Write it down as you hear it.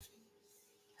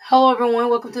Hello, everyone.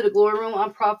 Welcome to the Glory Room.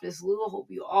 I'm Prophetess Lou. I hope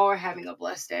you all are having a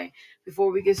blessed day. Before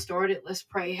we get started, let's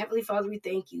pray. Heavenly Father, we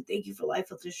thank you. Thank you for life,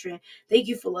 health, and strength. Thank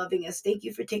you for loving us. Thank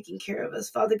you for taking care of us.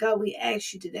 Father God, we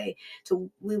ask you today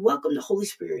we welcome the Holy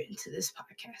Spirit into this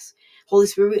podcast. Holy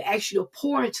Spirit, we ask you to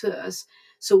pour into us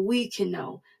so we can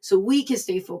know, so we can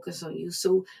stay focused on you,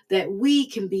 so that we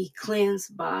can be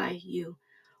cleansed by you.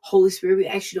 Holy Spirit, we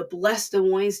ask you to bless the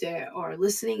ones that are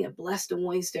listening and bless the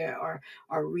ones that are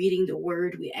reading the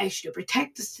word. We ask you to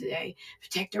protect us today,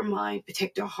 protect our mind,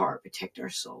 protect our heart, protect our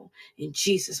soul. In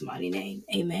Jesus' mighty name,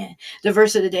 amen. The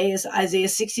verse of the day is Isaiah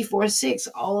 64:6.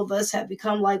 All of us have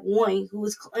become like one who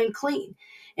is unclean,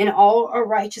 and all our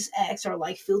righteous acts are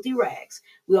like filthy rags.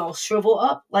 We all shrivel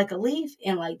up like a leaf,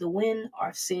 and like the wind,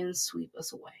 our sins sweep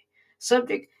us away.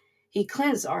 Subject: He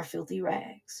cleansed our filthy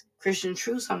rags. Christian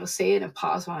truths, I'm going to say it and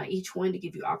pause on each one to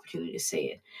give you opportunity to say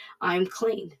it. I am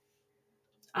clean.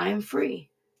 I am free.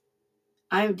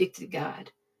 I am addicted to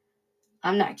God.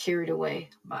 I'm not carried away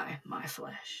by my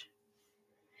flesh.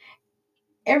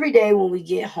 Every day when we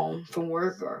get home from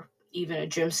work or even a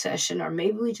gym session, or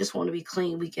maybe we just want to be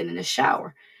clean, we get in the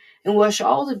shower and wash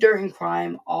all the dirt and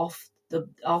grime off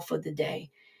of the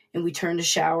day. And we turn the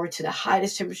shower to the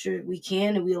highest temperature we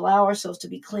can, and we allow ourselves to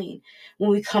be clean. When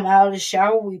we come out of the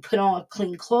shower, we put on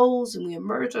clean clothes and we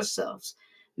immerse ourselves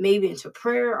maybe into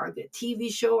prayer or a good TV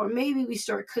show, or maybe we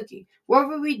start cooking.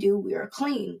 Whatever we do, we are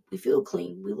clean. We feel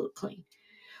clean. We look clean.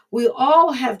 We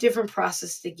all have different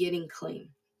processes to getting clean.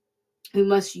 We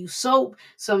must use soap.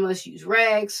 Some must use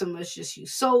rags. Some must just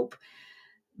use soap,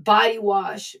 body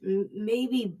wash,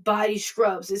 maybe body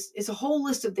scrubs. It's a whole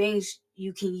list of things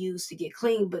you can use to get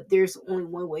clean, but there's only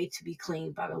one way to be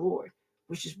clean by the Lord,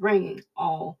 which is bringing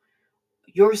all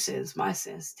your sins, my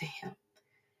sins, to Him.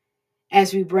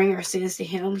 As we bring our sins to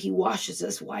Him, He washes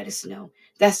us white as snow.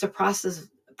 That's the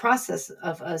process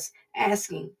of us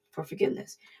asking for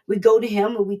forgiveness. We go to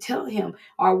Him and we tell Him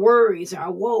our worries and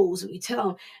our woes, and we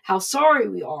tell Him how sorry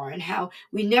we are and how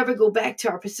we never go back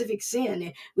to our specific sin,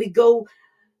 and we go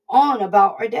on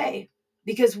about our day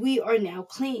because we are now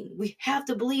clean. We have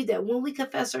to believe that when we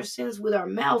confess our sins with our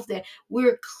mouth, that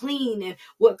we're clean, and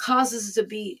what causes us to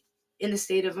be in a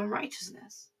state of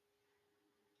unrighteousness.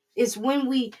 It's when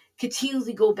we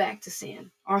continually go back to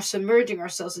sin or submerging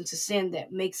ourselves into sin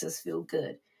that makes us feel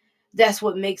good. That's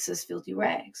what makes us filthy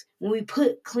rags. When we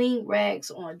put clean rags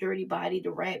on a dirty body,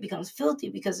 the rag becomes filthy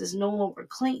because it's no longer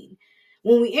clean.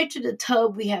 When we enter the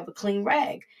tub, we have a clean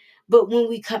rag. But when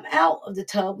we come out of the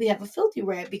tub, we have a filthy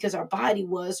rag because our body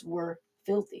were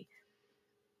filthy.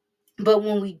 But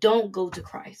when we don't go to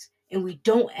Christ and we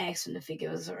don't ask Him to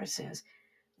forgive us our sins,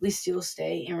 we still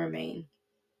stay and remain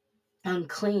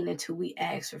unclean until we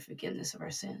ask for forgiveness of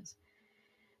our sins.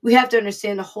 We have to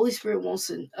understand the Holy Spirit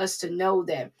wants us to know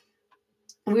that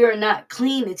we are not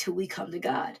clean until we come to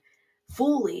God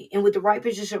fully and with the right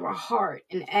position of our heart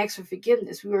and ask for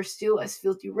forgiveness. We are still as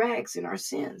filthy rags in our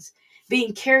sins,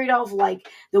 being carried off like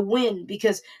the wind,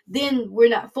 because then we're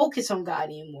not focused on God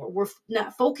anymore. We're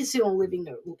not focusing on living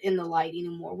in the light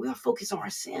anymore. We are focused on our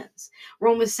sins.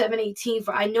 Romans 7:18,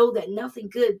 for I know that nothing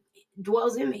good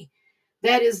dwells in me,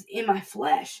 that is in my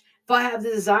flesh. For I have the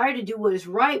desire to do what is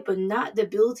right, but not the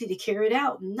ability to carry it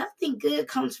out. Nothing good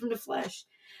comes from the flesh.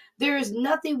 There is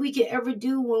nothing we can ever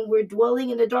do when we're dwelling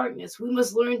in the darkness. We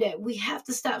must learn that we have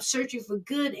to stop searching for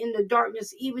good in the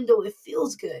darkness, even though it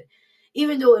feels good,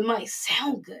 even though it might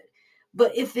sound good.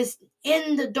 But if it's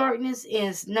in the darkness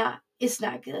and it's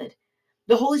not good.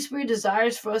 The Holy Spirit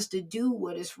desires for us to do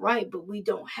what is right, but we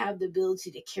don't have the ability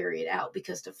to carry it out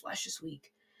because the flesh is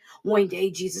weak. One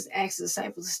day Jesus asked the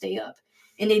disciples to stay up,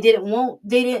 and they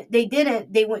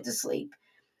went to sleep.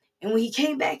 And when He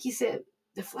came back, He said,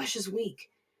 the flesh is weak,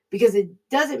 because it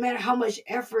doesn't matter how much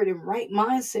effort and right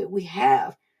mindset we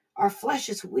have, our flesh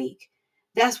is weak.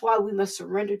 That's why we must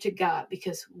surrender to God,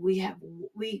 because we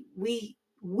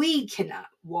cannot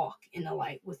walk in the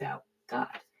light without God.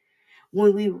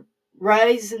 When we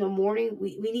rise in the morning,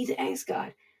 we need to ask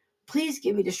God, please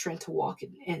give me the strength to walk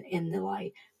in the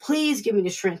light. Please give me the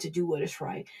strength to do what is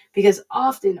right. Because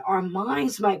often our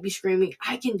minds might be screaming,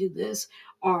 I can do this.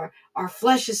 Or our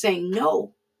flesh is saying,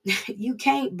 no, you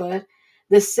can't, bud.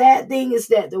 The sad thing is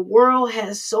that the world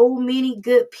has so many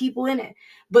good people in it,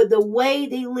 but the way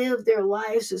they live their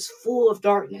lives is full of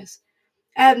darkness.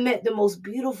 I've met the most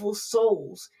beautiful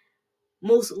souls,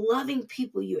 most loving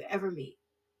people you ever meet.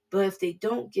 But if they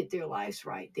don't get their lives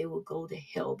right, they will go to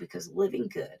hell, because living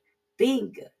good,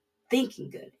 being good,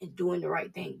 thinking good, and doing the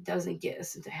right thing doesn't get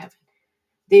us into heaven.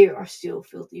 They are still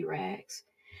filthy rags.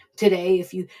 Today,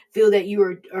 if you feel that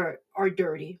you are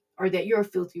dirty, or that you're a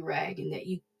filthy rag, and that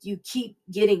you keep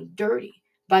getting dirty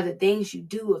by the things you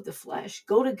do of the flesh.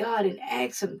 Go to God and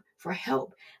ask him for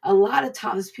help. A lot of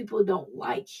times people don't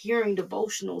like hearing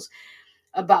devotionals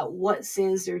about what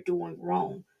sins they're doing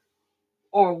wrong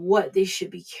or what they should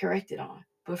be corrected on.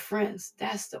 But friends,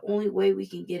 that's the only way we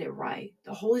can get it right.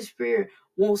 The Holy Spirit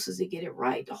wants us to get it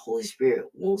right. The Holy Spirit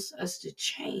wants us to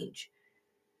change.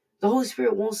 The Holy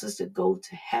Spirit wants us to go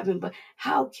to heaven. But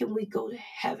how can we go to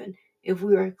heaven if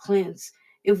we are cleansed,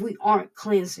 if we aren't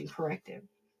cleansed and corrected?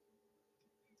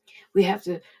 We have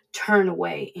to turn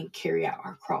away and carry out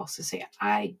our cross and say,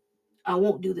 I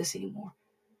won't do this anymore.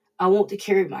 I want to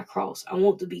carry my cross. I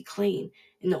want to be clean.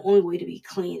 And the only way to be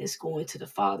clean is going to the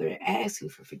Father and asking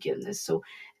for forgiveness. So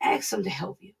ask him to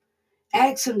help you.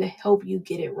 Ask him to help you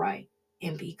get it right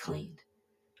and be cleaned.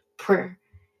 Prayer.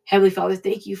 Heavenly Father,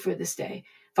 thank you for this day.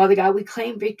 Father God, we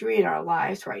claim victory in our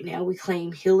lives right now. We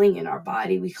claim healing in our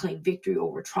body. We claim victory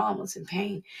over traumas and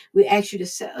pain. We ask you to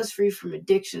set us free from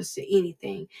addictions to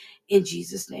anything in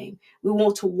Jesus' name. We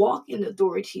want to walk in the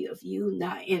authority of you,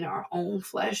 not in our own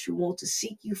flesh. We want to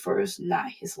seek you first, not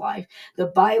his life.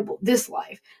 This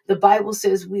life. The Bible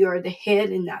says we are the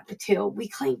head and not the tail. We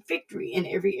claim victory in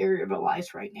every area of our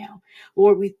lives right now.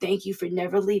 Lord, we thank you for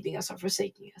never leaving us or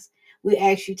forsaking us. We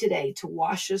ask you today to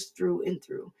wash us through and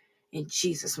through. In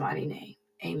Jesus' mighty name,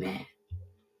 amen.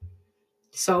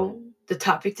 So the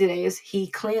topic today is he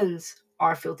cleansed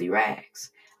our filthy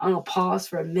rags. I'm going to pause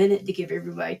for a minute to give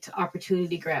everybody the opportunity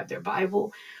to grab their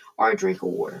Bible or a drink of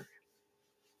water.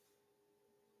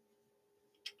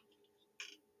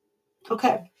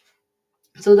 Okay.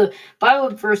 So the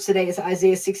Bible verse today is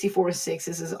Isaiah 64:6.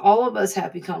 It says, all of us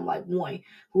have become like one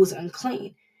who is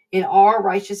unclean, and all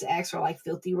righteous acts are like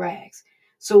filthy rags.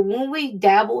 So when we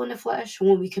dabble in the flesh,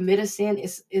 when we commit a sin,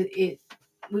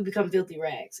 we become filthy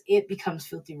rags. It becomes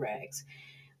filthy rags.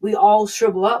 We all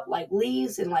shrivel up like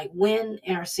leaves and like wind,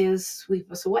 and our sins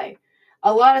sweep us away.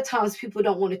 A lot of times people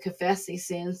don't want to confess their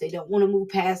sins. They don't want to move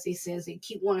past their sins. They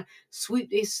keep want to sweep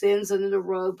their sins under the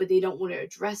rug, but they don't want to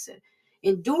address it.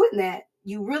 In doing that,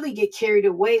 you really get carried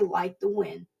away like the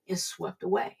wind and swept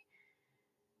away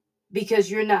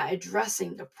because you're not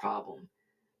addressing the problem.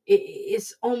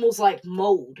 It's almost like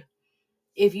mold.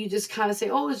 If you just kind of say,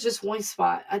 oh, it's just one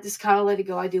spot, I just kind of let it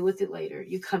go, I deal with it later.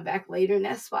 You come back later and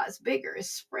that spot is bigger,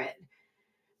 it's spread.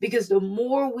 Because the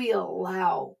more we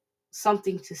allow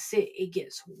something to sit, it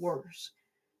gets worse.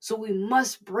 So we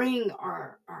must bring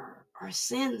our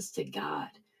sins to God.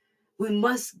 We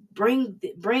must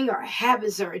bring our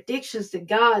habits, our addictions to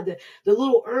God, the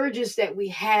little urges that we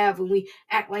have and we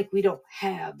act like we don't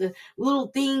have, the little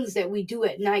things that we do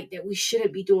at night that we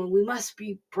shouldn't be doing. We must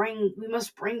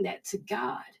bring that to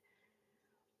God.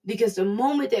 Because the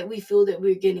moment that we feel that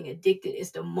we're getting addicted is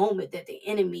the moment that the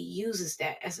enemy uses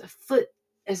that as a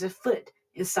foot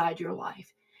inside your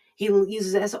life. He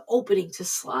uses it as an opening to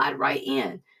slide right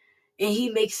in, and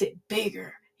he makes it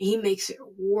bigger. He makes it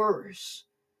worse.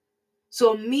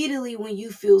 So immediately when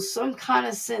you feel some kind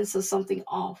of sense of something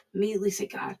off, immediately say,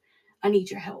 God, I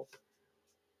need your help.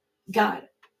 God,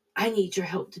 I need your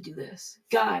help to do this.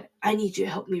 God, I need you to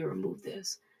help me remove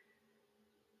this.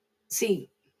 See,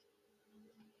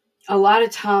 a lot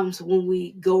of times when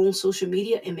we go on social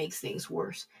media, it makes things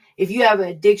worse. If you have an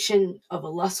addiction of a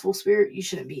lustful spirit, you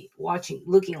shouldn't be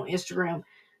looking on Instagram,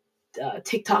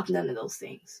 TikTok, none of those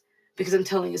things. Because I'm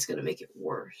telling you, it's going to make it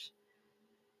worse.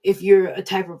 If you're a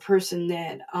type of person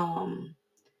that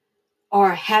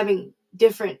are having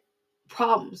different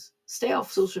problems, stay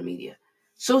off social media.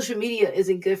 Social media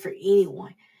isn't good for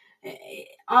anyone.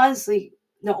 Honestly,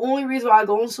 the only reason why I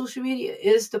go on social media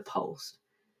is to post.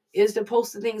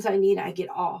 The things I need, I get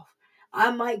off. I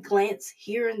might glance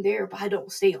here and there, but I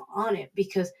don't stay on it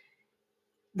because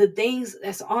the things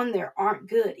that's on there aren't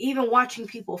good. Even watching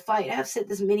people fight, I've said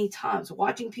this many times,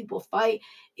 watching people fight,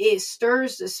 it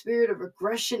stirs the spirit of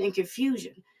aggression and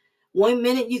confusion. One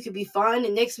minute you could be fine, the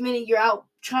next minute you're out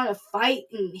trying to fight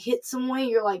and hit someone.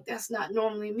 You're like, that's not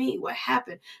normally me. What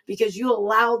happened? Because you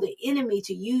allow the enemy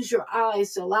to use your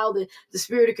eyes to allow the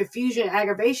spirit of confusion and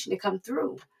aggravation to come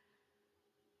through.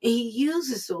 And he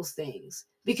uses those things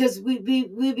because we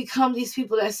become these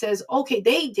people that says, okay,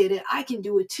 they did it, I can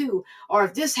do it too. Or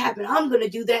if this happened, I'm going to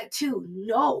do that too.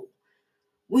 No,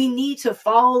 we need to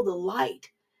follow the light.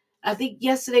 I think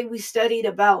yesterday we studied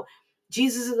about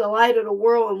Jesus is the light of the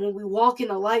world, and when we walk in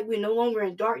the light, we're no longer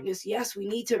in darkness. Yes, we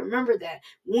need to remember that.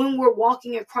 When we're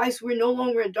walking in Christ, we're no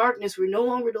longer in darkness. We're no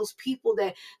longer those people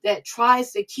that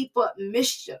tries to keep up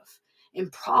mischief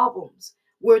and problems.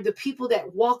 We're the people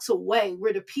that walks away.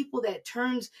 We're the people that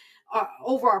turns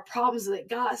over our problems, that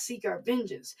God seek our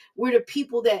vengeance. We're the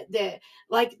people that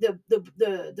like the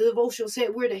devotional said,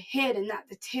 we're the head and not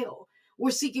the tail. We're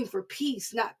seeking for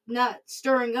peace, not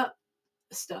stirring up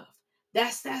stuff.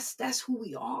 That's who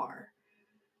we are.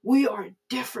 We are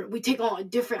different. We take on a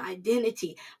different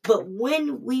identity. But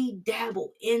when we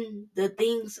dabble in the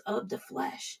things of the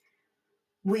flesh,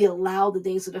 we allow the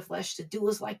things of the flesh to do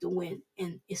us like the wind,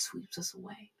 and it sweeps us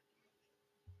away.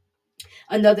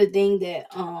 Another thing that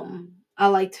I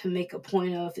like to make a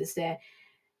point of is that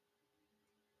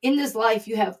in this life,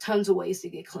 you have tons of ways to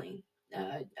get clean.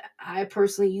 I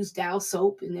personally use Dow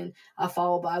soap, and then I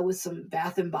follow by with some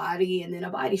Bath and Body, and then a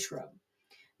body scrub.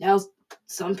 Now,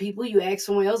 some people, you ask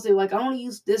someone else, they're like, I only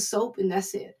use this soap, and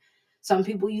that's it. Some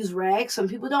people use rags. Some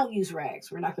people don't use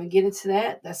rags. We're not going to get into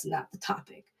that. That's not the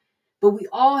topic. But we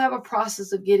all have a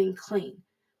process of getting clean.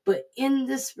 But in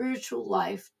this spiritual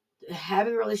life,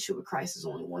 having a relationship with Christ is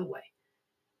only one way.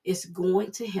 It's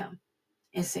going to him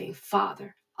and saying,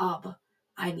 Father, Abba,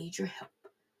 I need your help.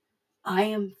 I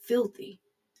am filthy.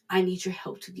 I need your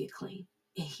help to get clean.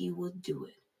 And he will do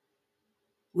it.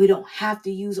 We don't have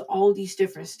to use all these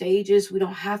different stages. We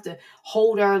don't have to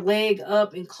hold our leg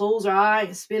up and close our eye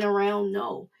and spin around.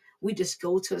 No, we just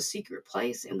go to a secret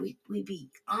place and we be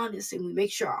honest and we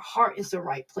make sure our heart is the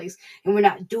right place. And we're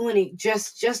not doing it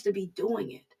just to be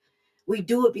doing it. We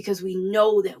do it because we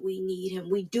know that we need him.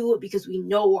 We do it because we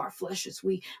know our flesh is.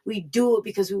 We do it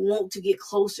because we want to get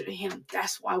closer to him.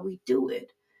 That's why we do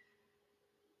it.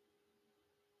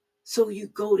 So you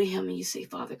go to him and you say,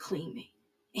 Father, clean me.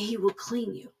 And he will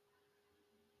clean you.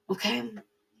 Okay?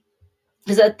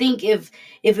 Because I think if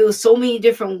it was so many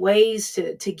different ways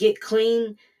to get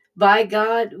clean by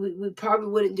God, we probably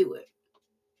wouldn't do it.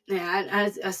 And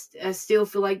I still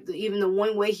feel like even the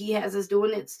one way he has us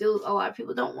doing it, still a lot of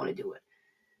people don't want to do it.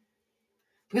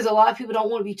 Because a lot of people don't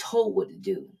want to be told what to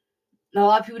do. And a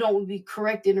lot of people don't want to be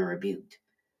corrected or rebuked.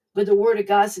 But the word of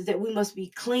God says that we must be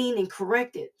clean and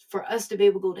corrected for us to be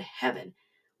able to go to heaven.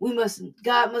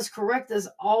 God must correct us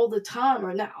all the time,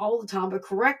 or not all the time, but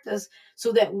correct us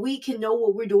so that we can know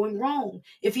what we're doing wrong.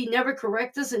 If he never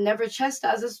corrects us and never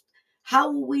chastises us, how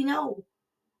will we know?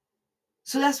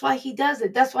 So that's why he does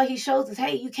it. That's why he shows us,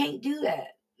 hey, you can't do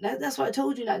that. That's why I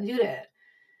told you not to do that.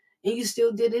 And you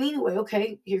still did it anyway.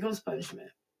 Okay, here comes punishment.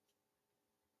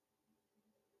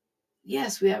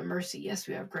 Yes, we have mercy. Yes,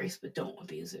 we have grace, but don't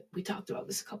abuse it. We talked about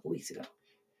this a couple weeks ago.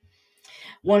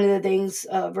 One of the things,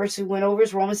 verse we went over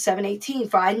is Romans 7:18.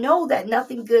 For I know that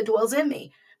nothing good dwells in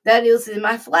me, that is in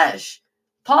my flesh.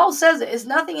 Paul says it. It's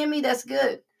nothing in me that's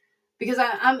good because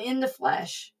I'm in the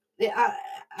flesh.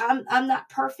 I'm not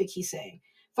perfect, he's saying.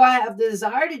 For I have the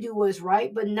desire to do what is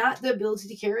right, but not the ability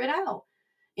to carry it out.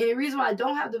 And the reason why I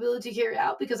don't have the ability to carry it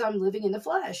out because I'm living in the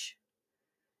flesh.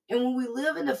 And when we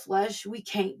live in the flesh, we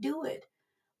can't do it.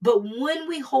 But when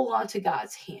we hold on to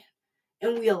God's hand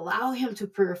and we allow him to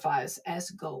purify us as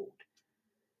gold,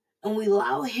 and we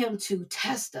allow him to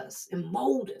test us and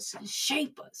mold us and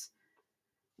shape us,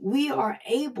 we are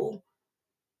able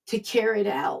to carry it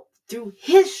out through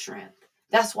his strength.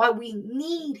 That's why we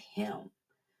need him.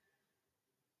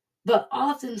 But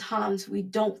oftentimes we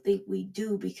don't think we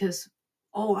do because,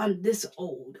 oh, I'm this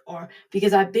old, or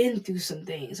because I've been through some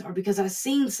things, or because I've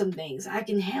seen some things. I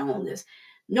can handle this.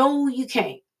 No, you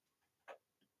can't.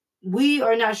 We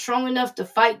are not strong enough to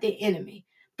fight the enemy,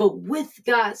 but with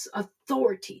God's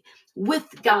authority, with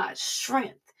God's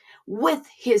strength, with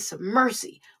his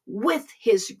mercy, with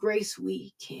his grace,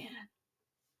 we can.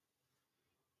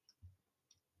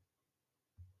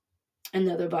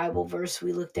 Another Bible verse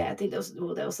we looked at, I think that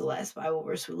was the last Bible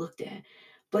verse we looked at.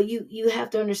 But you have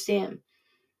to understand,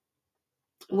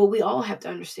 what we all have to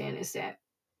understand is that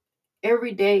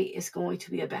every day is going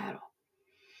to be a battle.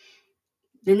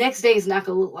 The next day is not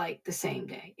going to look like the same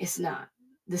day. It's not.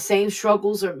 The same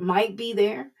struggles might be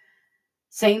there.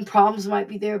 Same problems might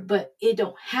be there, but it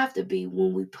don't have to be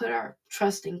when we put our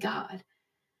trust in God.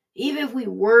 Even if we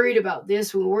worried about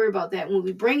this, we worry about that, when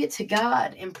we bring it to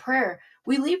God in prayer,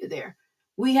 we leave it there.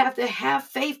 We have to have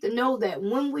faith to know that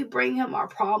when we bring him our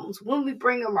problems, when we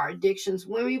bring him our addictions,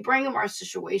 when we bring him our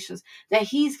situations, that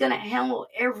he's going to handle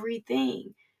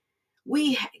everything.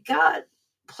 God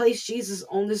placed Jesus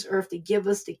on this earth to give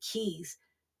us the keys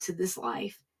to this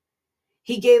life.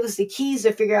 He gave us the keys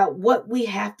to figure out what we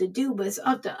have to do, but it's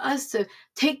up to us to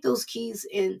take those keys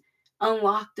and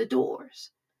unlock the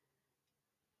doors.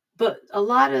 But a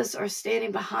lot of us are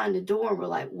standing behind the door and we're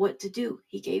like, what to do?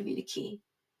 He gave you the key.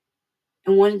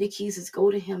 And one of the keys is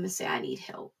go to him and say, I need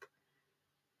help.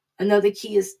 Another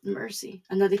key is mercy.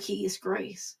 Another key is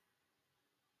grace.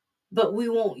 But we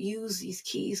won't use these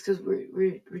keys because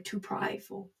we're too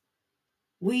prideful.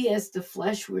 We as the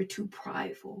flesh, we're too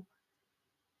prideful.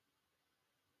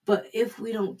 But if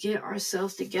we don't get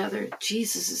ourselves together,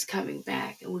 Jesus is coming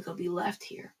back and we're going to be left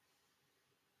here.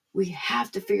 We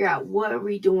have to figure out what are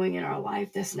we doing in our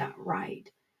life that's not right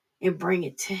and bring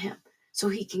it to him so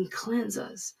he can cleanse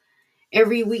us.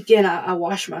 Every weekend, I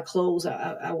wash my clothes.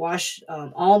 I wash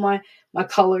all my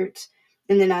colors.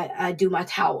 And then I do my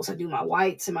towels. I do my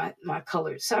whites and my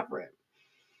colors separate.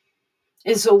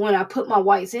 And so when I put my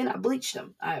whites in, I bleach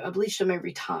them. I bleach them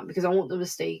every time because I want them to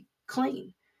stay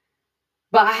clean.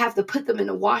 But I have to put them in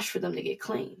the wash for them to get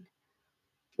clean.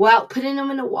 Without putting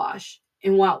them in the wash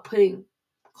and without putting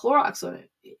Clorox on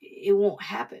it won't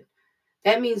happen.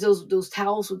 That means those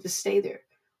towels will just stay there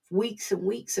weeks and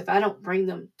weeks if I don't bring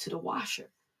them to the washer,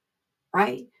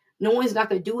 right? No one's not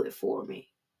going to do it for me.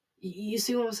 You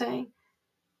see what I'm saying?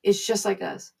 It's just like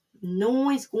us. No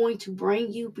one's going to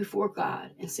bring you before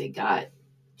God and say, God,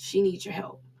 she needs your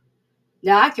help.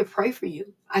 Now, I can pray for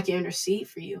you. I can intercede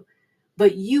for you.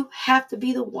 But you have to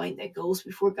be the one that goes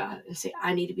before God and say,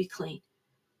 I need to be clean.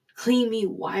 Clean me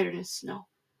whiter than snow.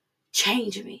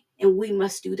 Change me. And we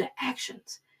must do the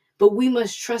actions. But we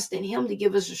must trust in him to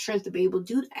give us the strength to be able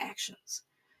to do the actions.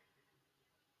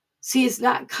 See, it's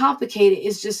not complicated.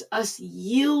 It's just us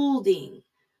yielding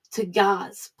to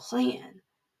God's plan.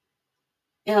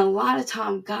 And a lot of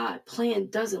time, God's plan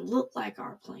doesn't look like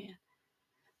our plan.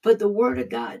 But the word of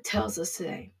God tells us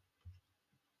today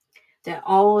that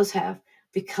all of us have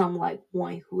become like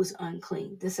one who is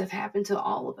unclean. This has happened to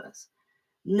all of us.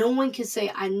 No one can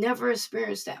say, I never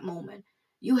experienced that moment.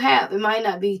 You have. It might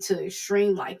not be to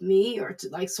extreme like me or to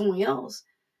like someone else.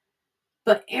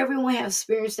 But everyone has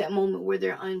experienced that moment where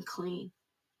they're unclean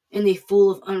and they're full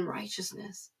of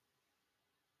unrighteousness.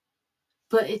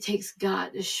 But it takes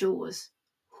God to show us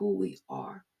who we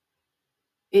are.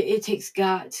 It takes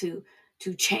God to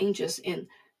change us. And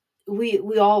we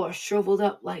all are shriveled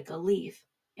up like a leaf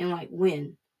and like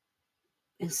wind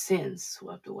and sins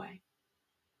swept away.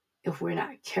 If we're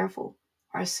not careful,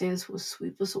 our sins will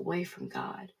sweep us away from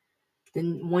God.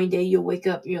 Then one day you'll wake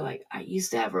up and you're like, I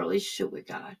used to have a relationship with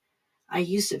God. I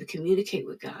used to communicate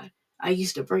with God. I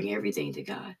used to bring everything to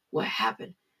God. What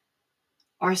happened?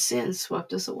 Our sins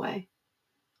swept us away.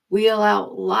 We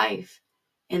allowed life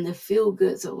and the feel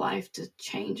goods of life to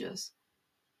change us.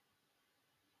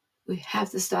 We have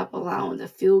to stop allowing the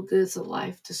feel goods of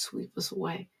life to sweep us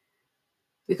away.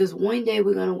 Because one day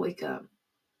we're going to wake up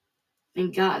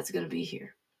and God's going to be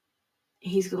here.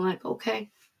 And he's going to like,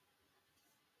 okay,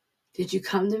 did you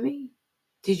come to me?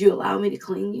 Did you allow me to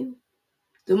clean you?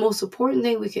 The most important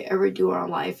thing we could ever do in our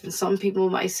life, and some people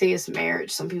might say it's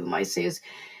marriage. Some people might say it's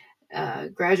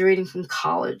graduating from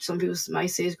college. Some people might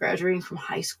say it's graduating from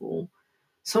high school.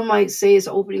 Some might say it's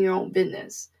opening your own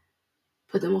business.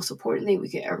 But the most important thing we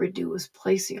could ever do is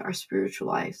placing our spiritual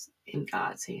lives in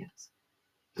God's hands.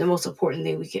 The most important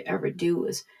thing we could ever do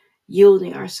is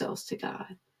yielding ourselves to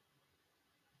God.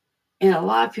 And a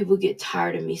lot of people get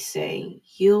tired of me saying,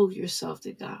 yield yourself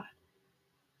to God.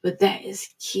 But that is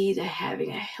key to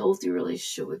having a healthy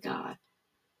relationship with God.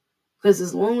 Because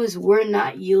as long as we're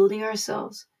not yielding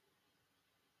ourselves,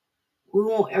 we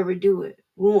won't ever do it.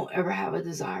 We won't ever have a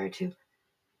desire to.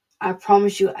 I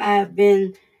promise you, I have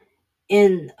been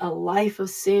in a life of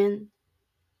sin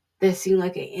that seemed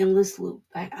like an endless loop.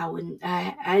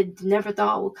 I never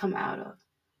thought I would come out of.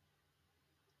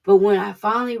 But when I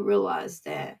finally realized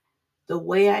that the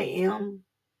way I am,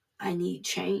 I need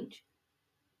change.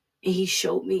 And he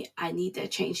showed me I need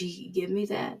that change. He could give me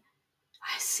that.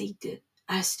 I seeked it.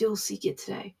 I still seek it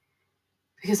today.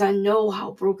 Because I know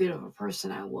how broken of a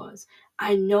person I was.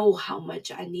 I know how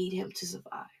much I need him to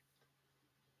survive.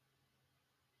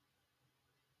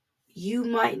 You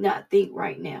might not think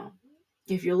right now,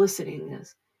 if you're listening to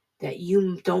this, that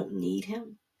you don't need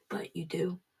him, but you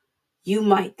do. You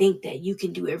might think that you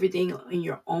can do everything in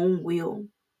your own will.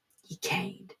 You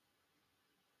can't.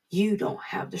 You don't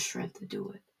have the strength to do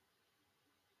it.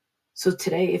 So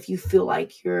today, if you feel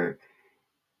like you're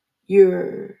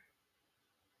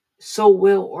so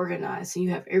well organized and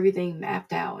you have everything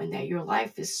mapped out and that your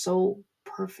life is so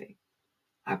perfect,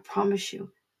 I promise you,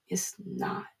 it's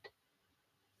not.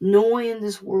 No one in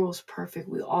this world is perfect.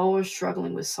 We all are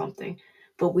struggling with something,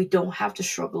 but we don't have to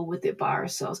struggle with it by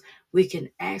ourselves. We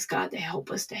can ask God to help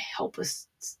us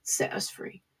set us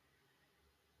free.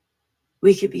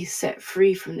 We could be set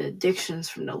free from the addictions,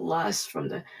 from the lust, from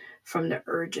the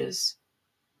urges.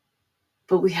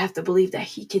 But we have to believe that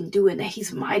he can do it and that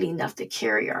he's mighty enough to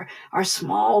carry our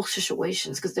small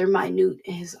situations because they're minute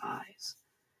in his eyes.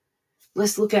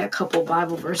 Let's look at a couple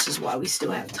Bible verses while we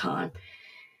still have time.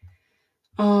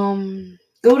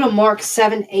 Go to Mark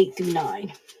 7:8 through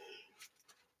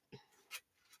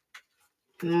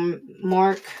 9.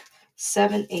 Mark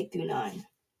 7, 8 through 9.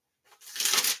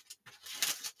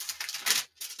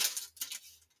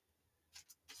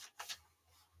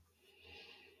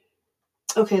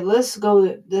 Okay, let's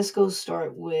go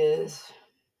start with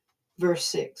verse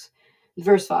 6.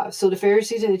 Verse 5. So the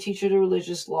Pharisees and the teacher of the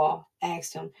religious law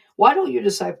asked him, "Why don't your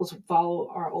disciples follow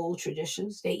our old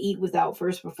traditions? They eat without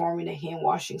first performing a hand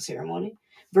washing ceremony."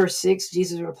 Verse 6,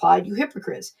 Jesus replied, "You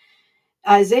hypocrites!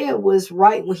 Isaiah was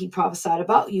right when he prophesied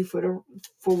about you for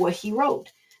what he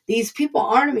wrote. These people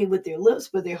honor me with their lips,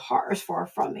 but their heart is far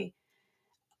from me."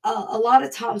 A lot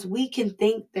of times we can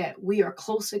think that we are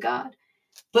close to God,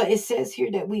 but it says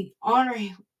here that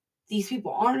these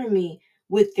people honor me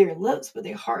with their lips, but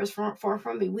their heart is far, far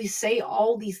from me. We say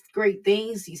all these great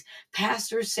things. These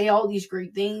pastors say all these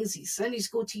great things. These Sunday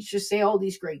school teachers say all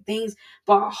these great things,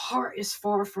 but our heart is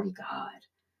far from God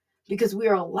because we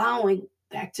are allowing,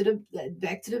 back to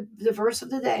the verse of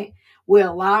the day, we're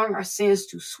allowing our sins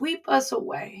to sweep us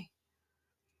away.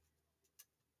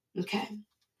 Okay.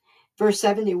 Verse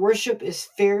 7, their worship is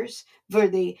fierce, for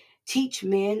they teach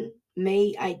men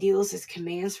made ideals as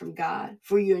commands from God.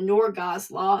 For you ignore God's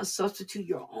law and substitute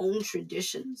your own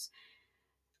traditions.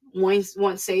 Once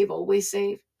save, always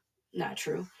save. Not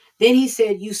true. Then he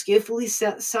said, you skillfully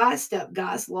sidestep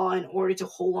God's law in order to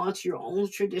hold on to your own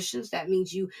traditions. That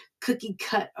means you cookie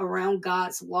cut around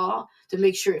God's law to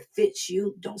make sure it fits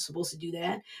you. Don't supposed to do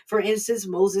that. For instance,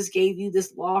 Moses gave you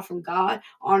this law from God: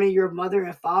 honor your mother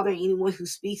and father. Anyone who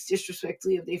speaks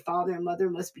disrespectfully of their father and mother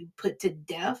must be put to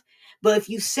death. But if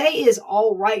you say it's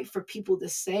all right for people to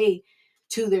say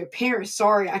to their parents,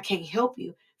 sorry, I can't help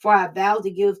you, for I vowed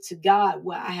to give to God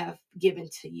what I have given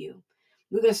to you.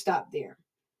 We're going to stop there.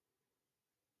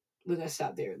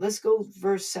 Let's go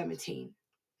verse 17.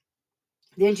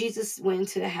 Then Jesus went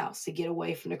into the house to get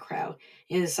away from the crowd,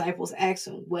 and the disciples asked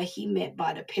him what he meant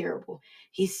by the parable.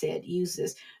 He said, use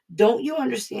this. Don't you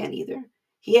understand either?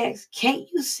 He asked, can't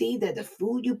you see that the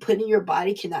food you put in your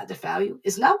body cannot defile you?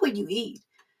 It's not what you eat.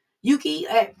 You can eat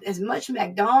as much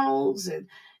McDonald's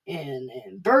and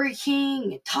Burger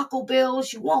King and Taco Bell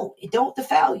as you want. It don't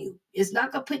defile you. It's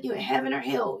not going to put you in heaven or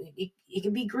hell. It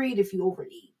can be greed if you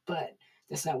overeat, but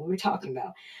that's not what we're talking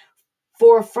about.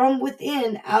 For from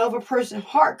within, out of a person's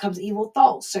heart, comes evil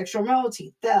thoughts, sexual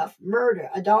immorality, theft, murder,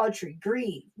 idolatry,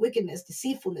 greed, wickedness,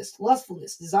 deceitfulness,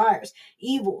 lustfulness, desires,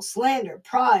 evil, slander,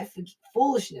 pride,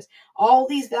 foolishness. All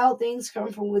these foul things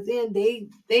come from within.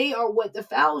 They are what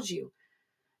defiles you.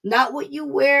 Not what you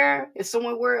wear. If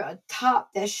someone wear a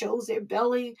top that shows their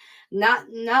belly,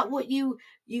 not what you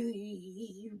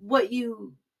what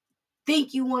you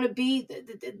think you want to be.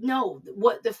 No,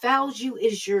 what defiles you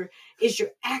is your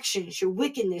actions, your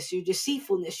wickedness, your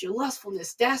deceitfulness, your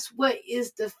lustfulness. That's what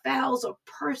defiles a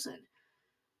person,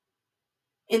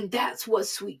 and that's what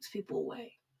sweeps people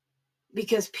away.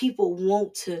 Because people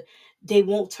want to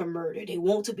murder, they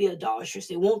want to be idolatrous,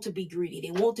 they want to be greedy,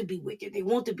 they want to be wicked, they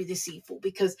want to be deceitful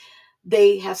because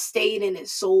they have stayed in it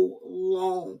so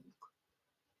long.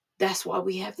 That's why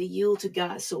we have to yield to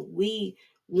God, so we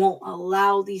won't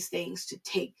allow these things to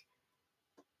take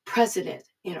precedent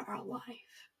in our life.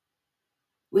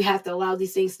 We have to allow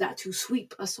these things not to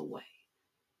sweep us away.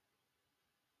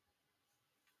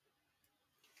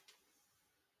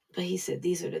 But he said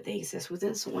these are the things that's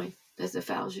within someone that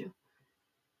defiles you.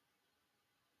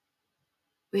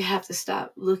 We have to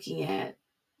stop looking at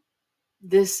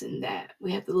this and that.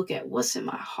 We have to look at what's in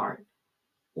my heart.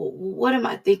 Well, what am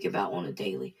I thinking about on a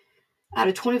daily? Out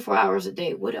of 24 hours a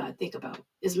day, what do I think about?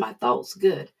 Is my thoughts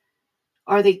good?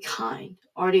 Are they kind?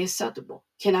 Are they acceptable?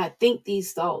 Can I think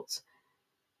these thoughts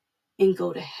and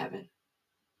go to heaven?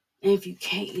 And if you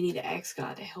can't, you need to ask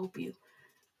God to help you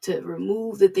to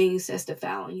remove the things that's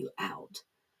defiling you out.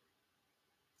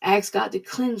 Ask God to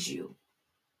cleanse you.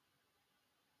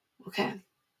 Okay.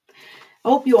 I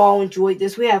hope you all enjoyed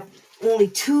this. We have only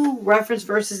 2 reference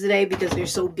verses today because they're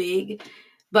so big.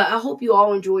 But I hope you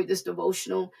all enjoyed this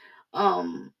devotional.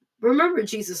 Remember,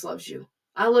 Jesus loves you.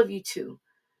 I love you too.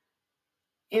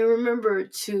 And remember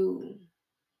to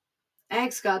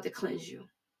ask God to cleanse you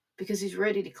because he's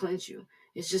ready to cleanse you.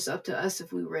 It's just up to us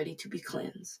if we're ready to be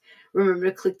cleansed. Remember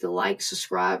to click the like,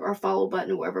 subscribe, or follow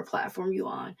button wherever platform you're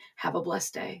on. Have a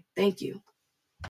blessed day. Thank you.